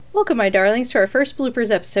Welcome, my darlings, to our first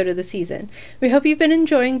bloopers episode of the season. We hope you've been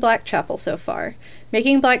enjoying Blackchapel so far.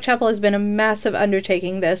 Making Blackchapel has been a massive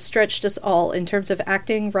undertaking that has stretched us all in terms of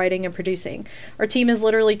acting, writing, and producing. Our team has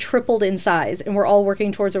literally tripled in size, and we're all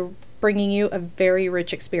working towards bringing you a very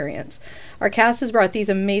rich experience. Our cast has brought these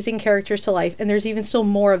amazing characters to life, and there's even still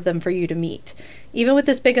more of them for you to meet. Even with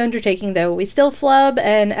this big undertaking, though, we still flub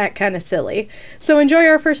and act kind of silly. So enjoy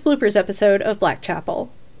our first bloopers episode of Blackchapel.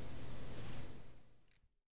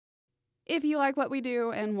 If you like what we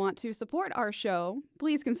do and want to support our show,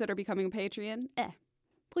 please consider becoming a Patreon.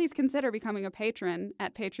 Please consider becoming a patron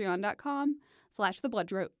at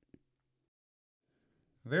patreon.com/thebloodroot.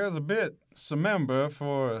 There's a bit Semember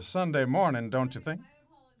for Sunday morning, don't you think?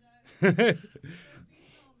 Man,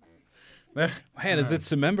 is it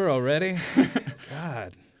Semember already?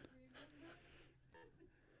 God.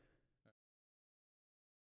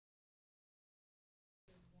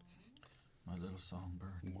 My little songbird.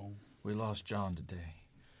 We lost John today.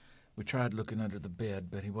 We tried looking under the bed,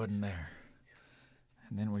 but he wasn't there.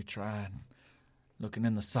 And then we tried looking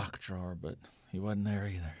in the sock drawer, but he wasn't there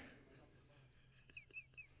either.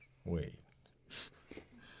 Wait.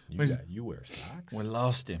 You wear socks? We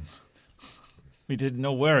lost him. We didn't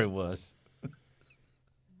know where he was.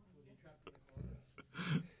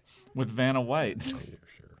 With Vanna White. Yeah,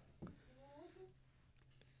 sure.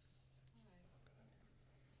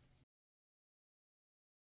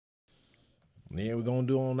 Yeah, we're going to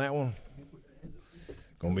do on that one.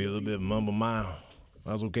 Going to be a little bit of mumble mile.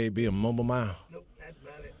 That's okay, be a mumble mile. Nope, that's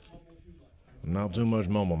about it. Not too much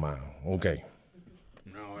mumble mile. Okay.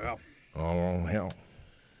 No, well. All right, hell.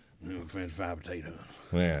 French fried potato.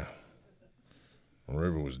 Yeah. The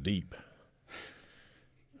river was deep.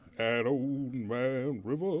 That old man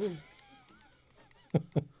river.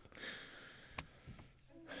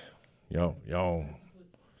 Y'all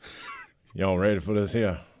ready for this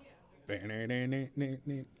here?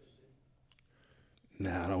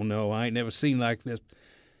 Nah, I don't know. I ain't never seen like this.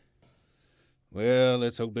 Well,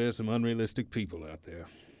 let's hope there's some unrealistic people out there.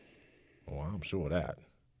 Oh, I'm sure of that.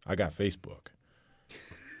 I got Facebook.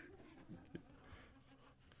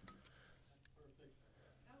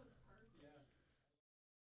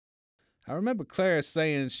 I remember Claire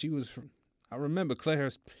saying she was from... I remember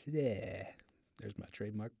Claire's play. There's my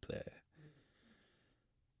trademark play.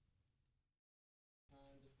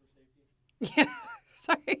 Yeah,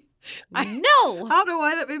 sorry. No! I don't know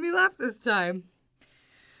why that made me laugh this time.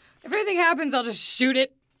 If anything happens, I'll just shoot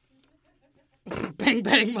it. Bang,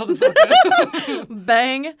 bang, motherfucker.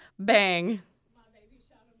 Bang, bang.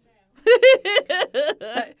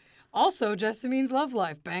 That also just means love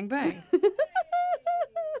life. Bang, bang.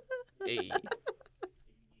 Hey.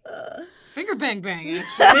 Finger bang, bang,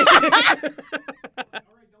 actually.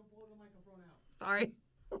 Sorry.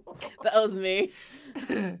 That was me.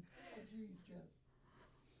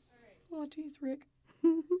 Oh, jeez, Rick.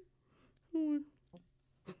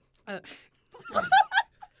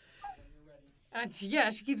 Yeah,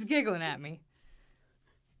 she keeps giggling at me.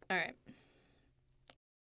 All right.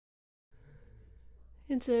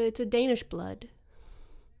 It's a Danish blood.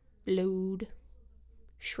 Lode.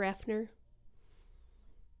 Shrafner.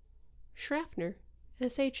 Shrafner.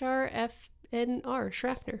 Shrfnr.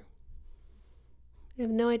 Shrafner. I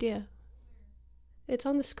have no idea. It's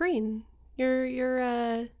on the screen.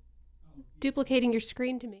 You're duplicating your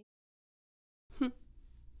screen to me.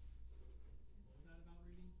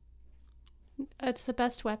 It's the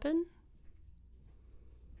best weapon?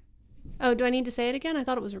 Oh, do I need to say it again? I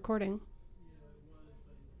thought it was recording.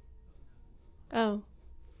 Oh.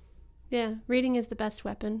 Yeah, reading is the best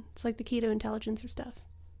weapon. It's like the key to intelligence or stuff.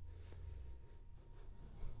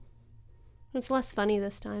 It's less funny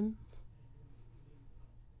this time.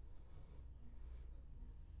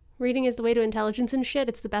 Reading is the way to intelligence and shit.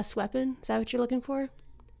 It's the best weapon. Is that what you're looking for?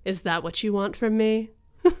 Is that what you want from me?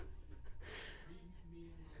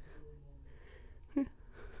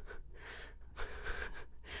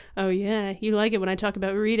 Oh yeah, you like it when I talk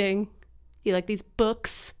about reading. You like these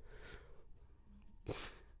books.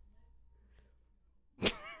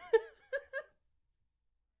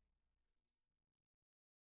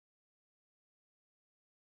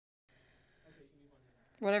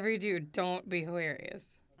 Whatever you do, don't be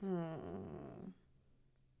hilarious.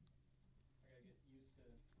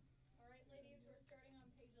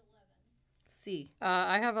 C.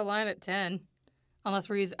 I have a line at 10. Unless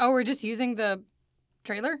we're using... Oh, we're just using the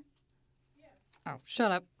trailer? Yeah. Oh,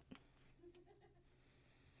 shut up.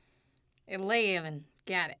 11.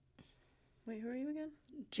 Got it. Wait, who are you again?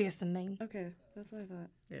 Jessamine. Okay, that's what I thought.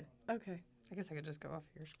 Yeah. Okay. I guess I could just go off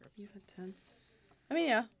your script. You had 10. I mean,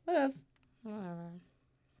 yeah, what else? Whatever.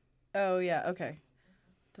 Oh, yeah, okay.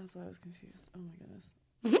 That's why I was confused. Oh my goodness.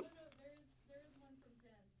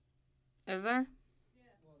 Is there?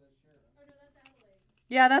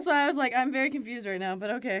 Yeah, that's why I was like, I'm very confused right now,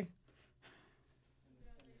 but okay.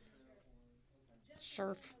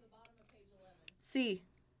 Surf. C.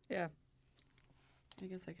 Yeah. I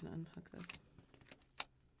guess I can unhook this.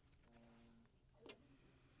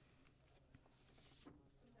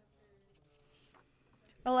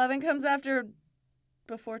 11 comes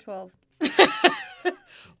before 12.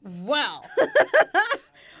 Well.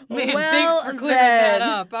 Man, Well, thanks for clearing that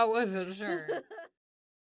up. I wasn't sure.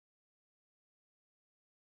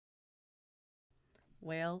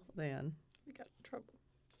 Well, then. We got in trouble.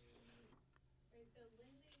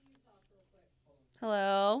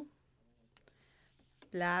 Hello.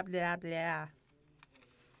 Blah, blah, blah.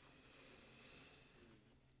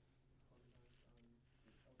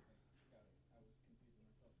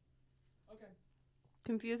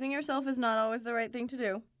 Confusing yourself is not always the right thing to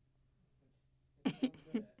do.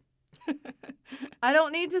 I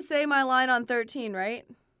don't need to say my line on 13, right?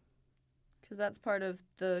 Because that's part of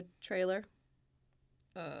the trailer.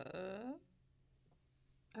 I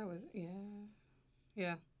was, yeah.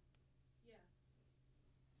 Yeah.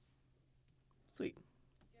 Sweet.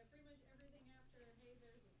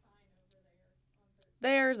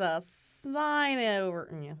 There's a sign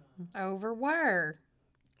over. Yeah. Over where?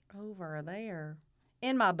 Over there.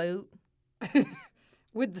 In my boot.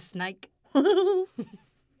 With the snake.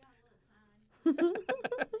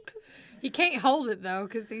 He can't hold it, though,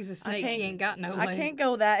 because he's a snake. He ain't got no legs. I can't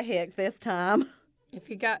go that hick this time. If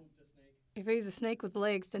he's a snake with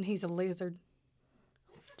legs, then he's a lizard.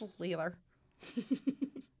 Slither.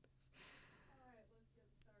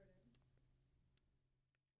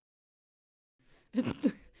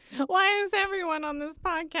 Why is everyone on this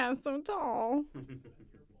podcast so tall?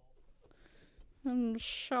 I'm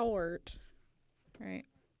short. Right.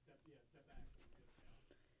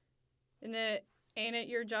 And ain't it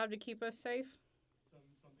your job to keep us safe?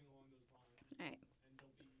 Something along those lines. All right.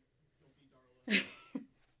 And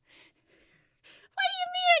what do you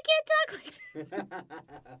mean I can't talk like this?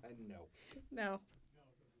 No.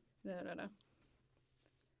 No.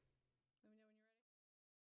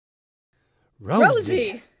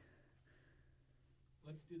 Rosie!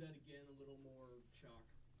 Let's do that again a little more chalk.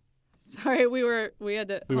 Sorry, we had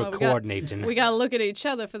to... We were coordinating. We gotta look at each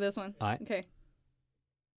other for this one. All right. Okay.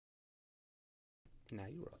 Now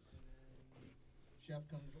you're up. Chef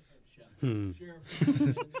comes... Chef.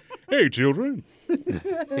 Sheriff. Hey, children.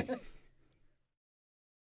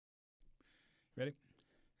 Ready?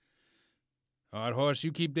 All right, Horace,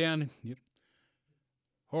 you keep down. Yep.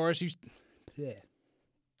 Horace, you... Yeah.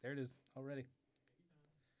 There it is already.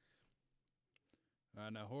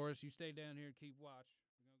 Now, Horace, you stay down here and keep watch.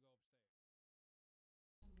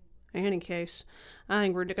 In any case, I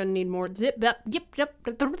think we're gonna need more.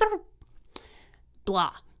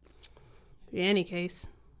 Blah. In any case,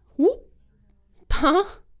 whoop, huh?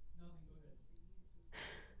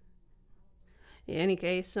 In any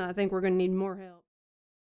case, I think we're gonna need more help.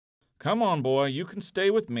 Come on, boy. You can stay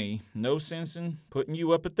with me. No sense in putting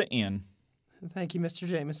you up at the inn. Thank you, Mr.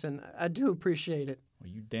 Jameson. I do appreciate it.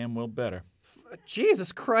 Well, you damn well better.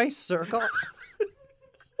 Jesus Christ, sir.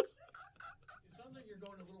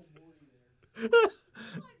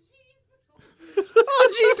 Oh,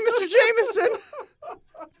 jeez, Mr. Jameson.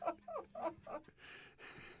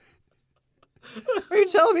 Are you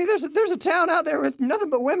telling me there's a town out there with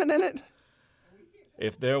nothing but women in it?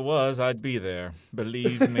 If there was, I'd be there.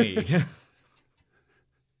 Believe me.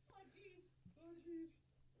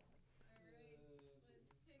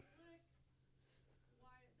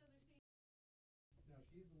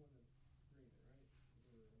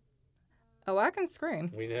 Oh, I can scream.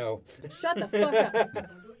 We know. Shut the fuck up.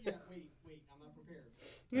 Yeah, wait, I'm not prepared.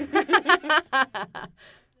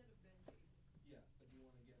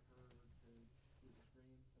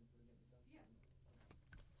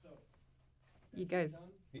 You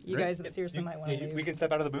guys seriously might want to leave. We can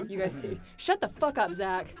step out of the booth? You guys see. Shut the fuck up,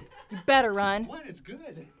 Zach. You better run. What? It's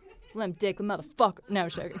good. Limp dick, the motherfucker. No,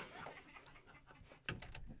 sugar.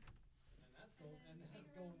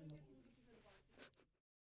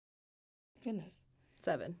 Goodness.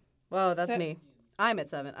 7. Whoa, that's me. I'm at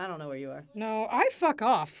 7. I don't know where you are. No, I fuck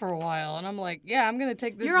off for a while, and I'm like, yeah, I'm gonna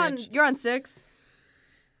take this. You're on 6.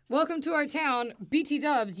 Welcome to our town, BT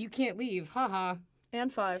Dubs. You can't leave, haha.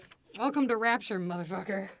 And 5. Welcome to Rapture, motherfucker.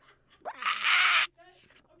 Okay,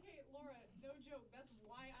 Laura, no joke. That's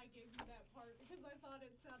why I gave you that part, because I thought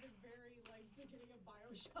it sounded very, like, beginning of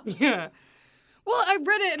BioShock. Yeah. Well, I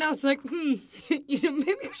read it and I was like, maybe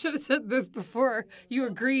I should have said this before you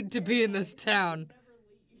agreed to be in this town.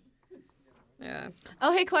 Yeah.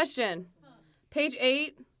 Oh, hey, question. Page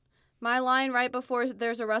 8, my line right before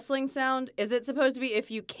there's a rustling sound, is it supposed to be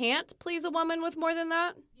if you can't please a woman with more than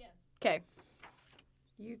that? Yes. Okay.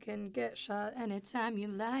 You can get shot anytime you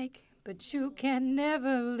like, but you can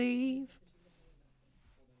never leave.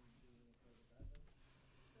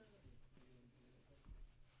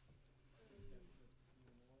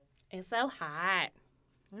 It's so hot.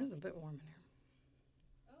 It is a bit warm in here.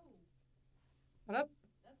 What up?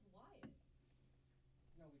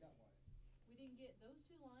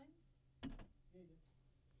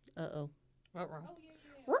 Uh-oh. Ruh-roh.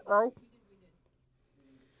 Ruh-roh.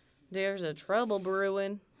 There's a trouble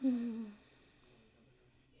brewing.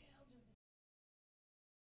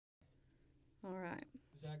 All right.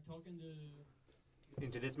 Zach talking to...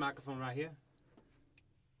 Into this microphone right here.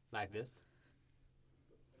 Like this.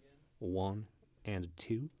 1 and a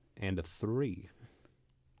 2 and a 3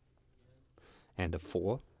 and a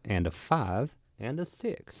 4 and a 5 and a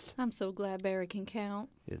 6. I'm so glad Barry can count.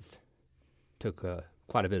 It took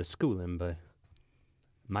quite a bit of schooling, but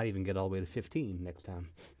might even get all the way to 15 next time.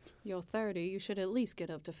 You're 30. You should at least get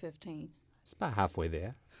up to 15. It's about halfway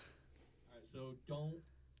there. All right, so don't...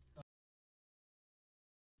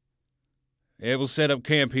 Yeah, we'll set up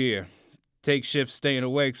camp here. Take shifts staying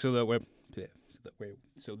awake so that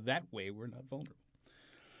way we're not vulnerable.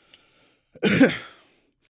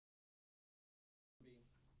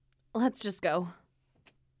 Let's just go.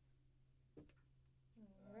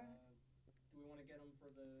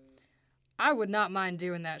 I would not mind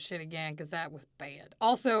doing that shit again, because that was bad.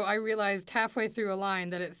 Also, I realized halfway through a line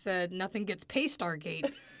that it said, nothing gets past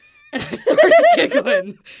Stargate. And I started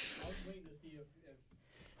giggling.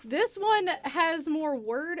 This one has more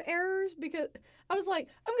word errors because I was like,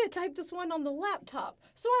 I'm going to type this one on the laptop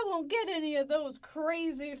so I won't get any of those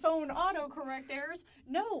crazy phone autocorrect errors.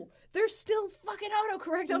 No, there's still fucking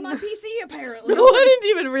autocorrect on my PC apparently. No, I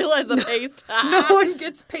didn't even realize the paste. No one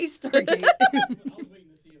gets past Stargate.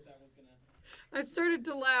 I started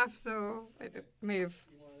to laugh, so I may have...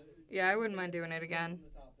 Yeah, I wouldn't mind doing it again.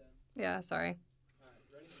 Yeah, sorry.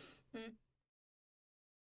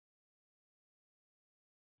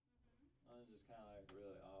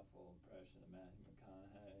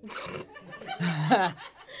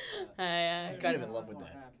 Kind of in love with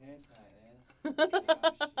that. Go with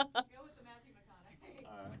the Matthew McConaughey.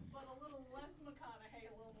 But a little less McConaughey,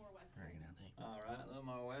 a little more Western. All right, a little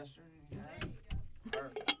more Western.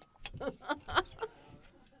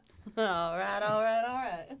 All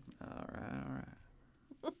right. All right.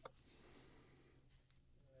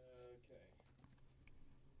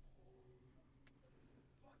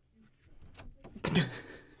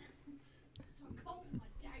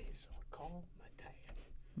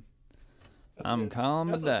 I'm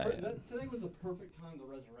calling my dad. Today was the perfect time to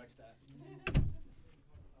resurrect that.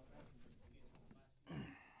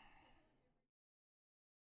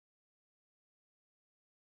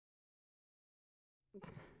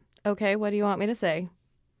 Okay, what do you want me to say?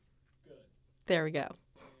 Good. There we go.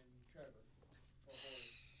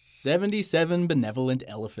 77 benevolent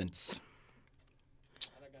elephants.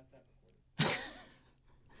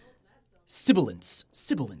 Sibilance,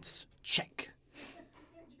 check.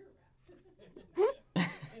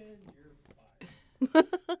 So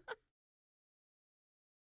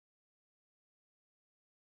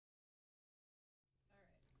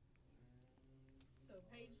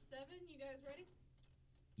page 7, you guys ready?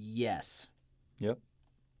 Yes. Yep.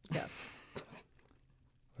 Yes.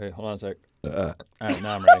 Wait, hold on a sec. All right,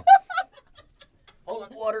 now I'm ready. Hold on,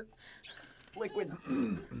 water. Liquid. Now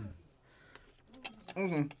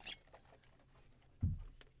is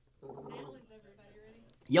everybody ready?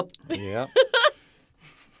 Yep. Yep.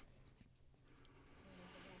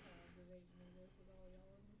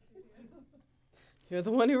 You're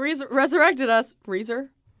the one who resurrected us.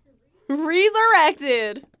 Resurrected.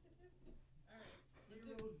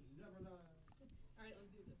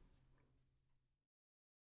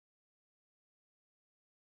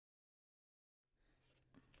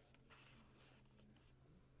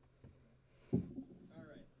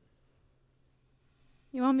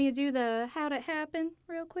 You want me to do the how'd it happen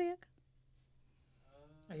real quick?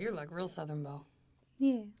 Oh, you're like real Southern Belle.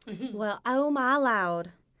 Yeah. Well, oh my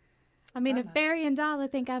loud. I mean, if Barry and Dollar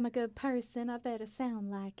think I'm a good person, I better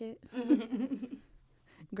sound like it.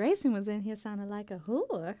 Grayson was in here sounding like a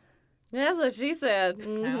whore. That's what she said.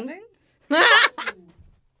 Sounding?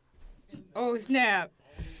 Oh, snap.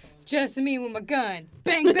 Just me with my gun.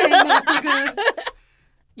 Bang, bang, motherfucker.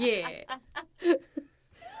 Yeah.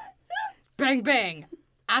 Bang, bang.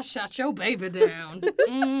 I shot your baby down.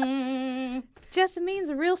 Jessamine's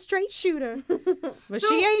a real straight shooter, but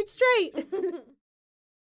she ain't straight.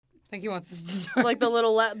 think he wants us to Like the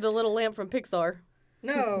little lamp from Pixar.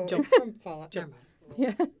 No, Jump. it's from Fallout. Never mind.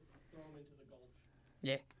 Yeah.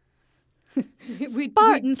 Yeah. we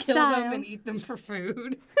Spartan kill style. them and eat them for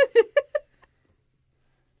food.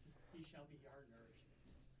 He shall be our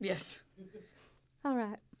nourishment. Yes. All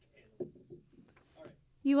right. All right.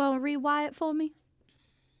 You want to rewind it for me?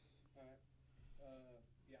 All right.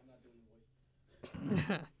 Yeah, I'm not doing the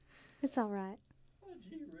voice. It's all right. Oh,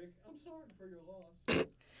 gee, Rick, I'm sorry for your loss.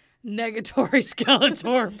 Negatory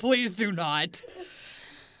Skeletor, please do not.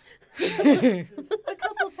 A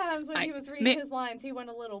couple times when he was reading his lines, he went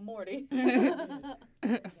a little Morty.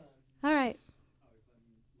 All right.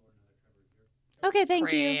 Okay,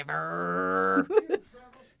 thank you. Trevor.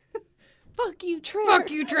 Fuck you, Trevor.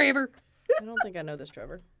 Fuck you, Trevor. I don't think I know this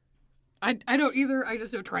Trevor. I don't either. I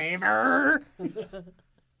just know Trevor.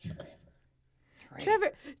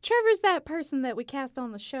 Trevor's that person that we cast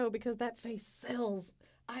on the show because that face sells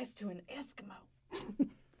ice to an Eskimo.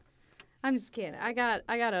 I'm just kidding. I got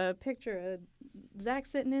a picture of Zach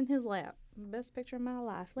sitting in his lap. Best picture of my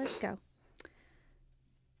life. Let's go.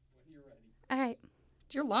 When you're ready. All right.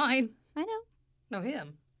 It's your line. I know. No,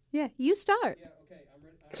 him. Yeah, you start. Yeah, okay, I'm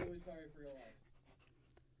ready. I'm really sorry for your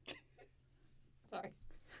loss. Sorry.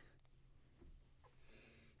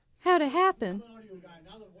 How'd it happen? I'm an audio guy.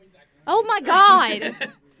 Now the voice actor. Oh my God! All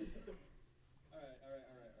right.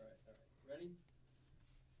 Ready?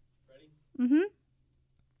 Mm-hmm.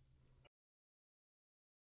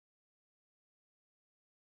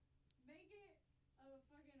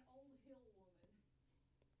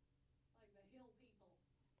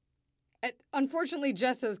 Unfortunately,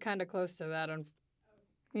 Jessa's kind of close to that.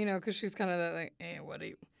 Because she's kind of that like, what do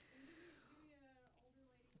you?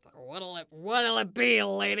 What'll it be,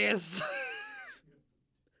 ladies?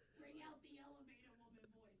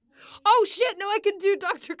 Oh shit! No, I can do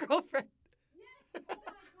Dr. Girlfriend. Yes! Oh my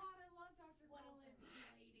God, I love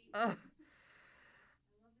Dr. Girlfriend.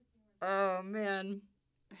 Oh man,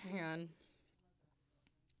 hang on.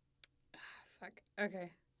 Fuck.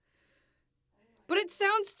 Okay. But it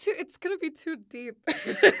sounds too. It's gonna be too deep. Don't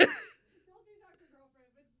do Dr. Girlfriend,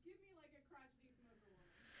 but give me like a crotchety smoker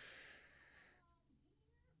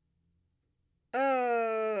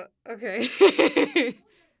woman. Okay.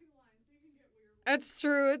 It's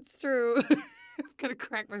true. It's true. I'm gonna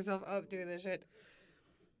crack myself up doing this shit.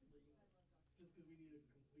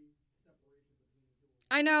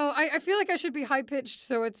 I know. I feel like I should be high pitched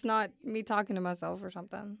so it's not me talking to myself or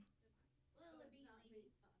something.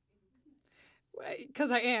 Because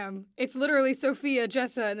I am. It's literally Sophia,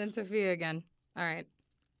 Jessa, and then Sophia again. All right.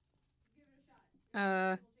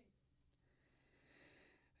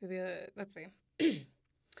 Maybe, let's see.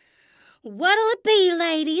 What'll it be,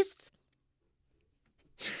 ladies?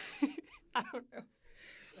 I don't know.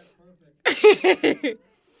 That's perfect.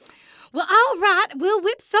 Well, all right. We'll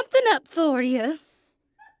whip something up for you.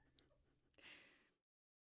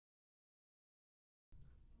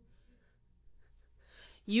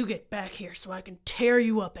 You get back here so I can tear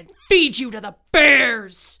you up and feed you to the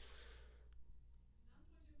bears!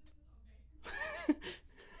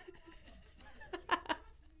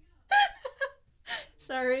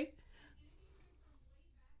 Sorry.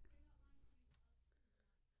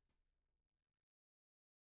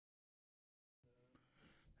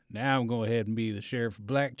 Now I'm going to go ahead and be the sheriff of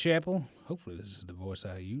Blackchapel. Hopefully this is the voice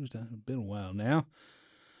I used. It's been a while now.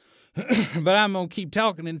 But I'm going to keep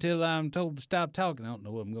talking until I'm told to stop talking. I don't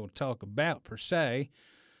know what I'm going to talk about, per se.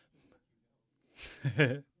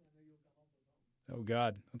 Oh,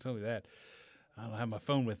 God. Don't tell me that. I don't have my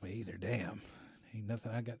phone with me either. Damn. Ain't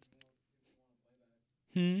nothing I got.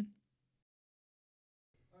 I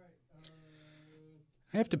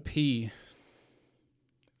have to pee.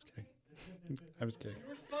 Okay. I was kidding. You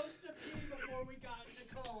were supposed to pee before we got in the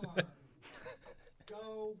car.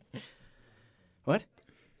 Go. What?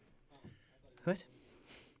 What?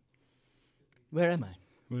 Where am I?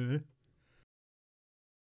 What?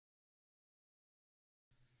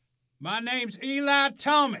 My name's Eli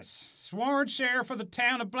Thomas, sworn sheriff of the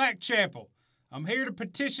town of Blackchapel. I'm here to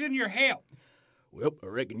petition your help. Well, I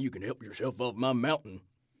reckon you can help yourself off my mountain.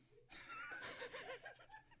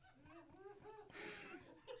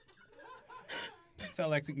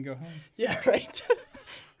 Tell Lexi can go home. Yeah, right.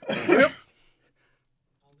 I don't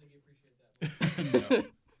think you appreciate that. No.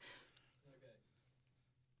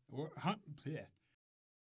 Okay. Yeah.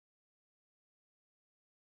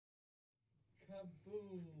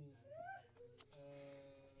 Kaboom.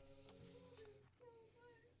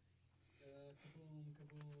 Kaboom,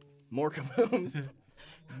 kaboom. More kabooms.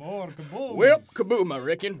 More kaboom. Well, kaboom, I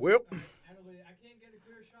reckon. Well. I can't get a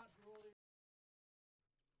clear shot for all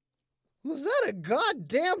the... Was that a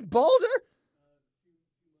goddamn boulder?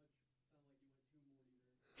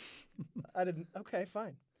 I didn't. Okay,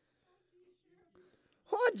 fine.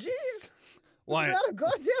 Oh, jeez. Wyatt. Is that a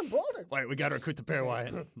goddamn boulder? Wyatt, we gotta recruit the pair,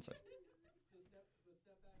 Wyatt.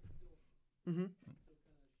 Mm-hmm.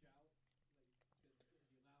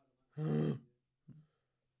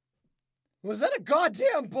 Was that a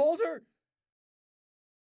goddamn boulder?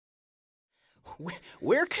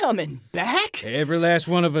 We're coming back? Every last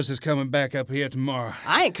one of us is coming back up here tomorrow.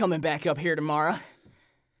 I ain't coming back up here tomorrow.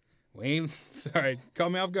 Wayne, sorry,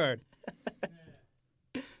 caught me off guard.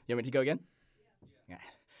 You want me to go again? Yeah.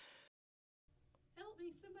 Help me,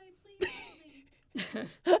 somebody please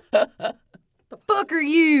help me. The fuck are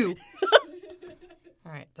you?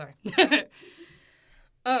 All right, sorry.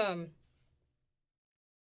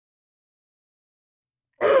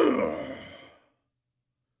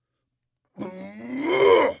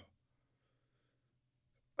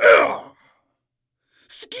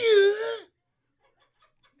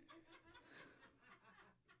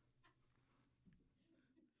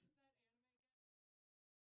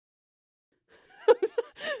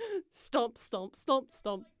 Stomp, stomp, stomp,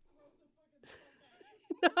 stomp.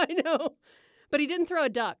 I know. But he didn't throw a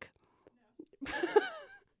duck.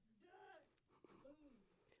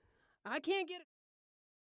 I can't get it.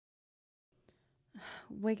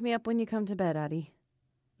 Wake me up when you come to bed, Addie.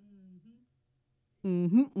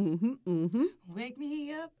 Wake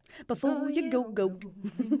me up Before you go.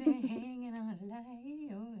 hanging on a light.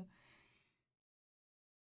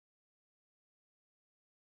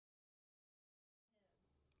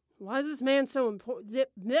 Why is this man so important?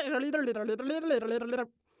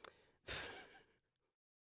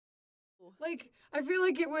 Like, I feel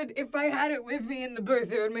like it would, if I had it with me in the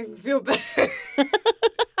booth, it would make me feel better. Like,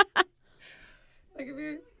 if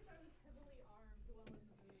you...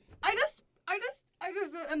 I just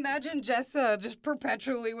imagine Jessa just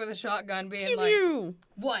perpetually with a shotgun being Pew like, pew.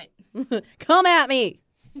 What? Come at me.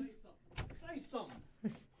 Say something.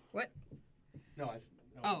 What? No, I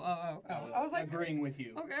I was like, agreeing with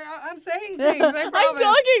you. Okay, I'm saying things, I promise. I'm talking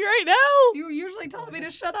right now. You usually tell me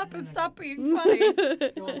to shut up and stop being funny. No,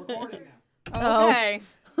 we're recording now. Okay.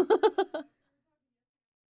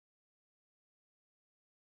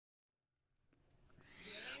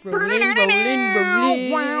 Rolling.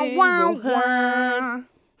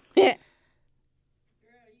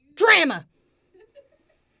 Drama.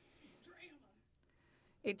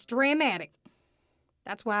 It's dramatic.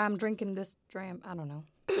 That's why I'm drinking this dram. I don't know.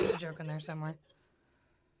 There's a joke in there somewhere.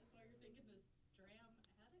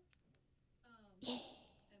 Yeah.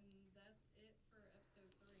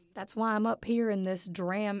 That's why I'm up here in this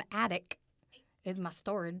dram attic in my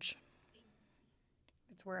storage.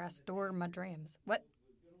 It's where I store my drams. What?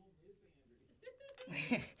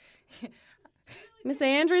 Miss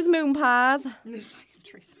Andrews moon pies. Miss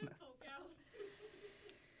Andrews moon pies.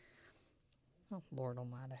 Oh, Lord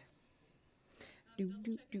almighty.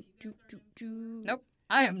 Nope.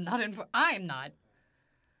 I am not in for. I am not.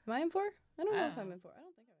 Am I in for? I don't know if I'm in for. I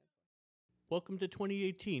don't think I'm in for. Welcome to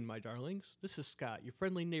 2018, my darlings. This is Scott, your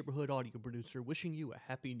friendly neighborhood audio producer, wishing you a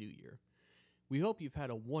happy new year. We hope you've had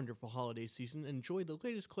a wonderful holiday season and enjoyed the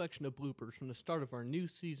latest collection of bloopers from the start of our new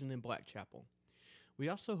season in Blackchapel. We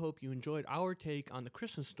also hope you enjoyed our take on the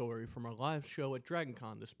Christmas story from our live show at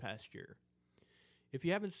DragonCon this past year. If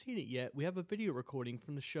you haven't seen it yet, we have a video recording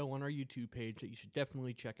from the show on our YouTube page that you should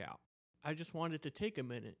definitely check out. I just wanted to take a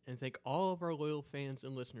minute and thank all of our loyal fans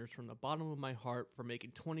and listeners from the bottom of my heart for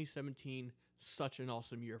making 2017 such an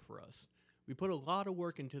awesome year for us. We put a lot of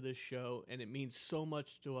work into this show, and it means so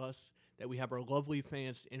much to us that we have our lovely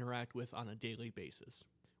fans to interact with on a daily basis.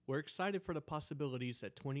 We're excited for the possibilities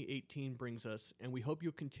that 2018 brings us, and we hope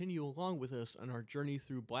you'll continue along with us on our journey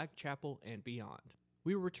through Blackchapel and beyond.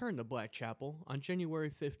 We will return to Blackchapel on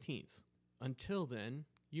January 15th. Until then,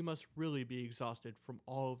 you must really be exhausted from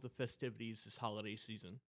all of the festivities this holiday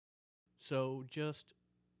season. So just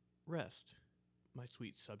rest, my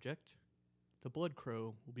sweet subject. The Blood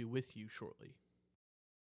Crow will be with you shortly.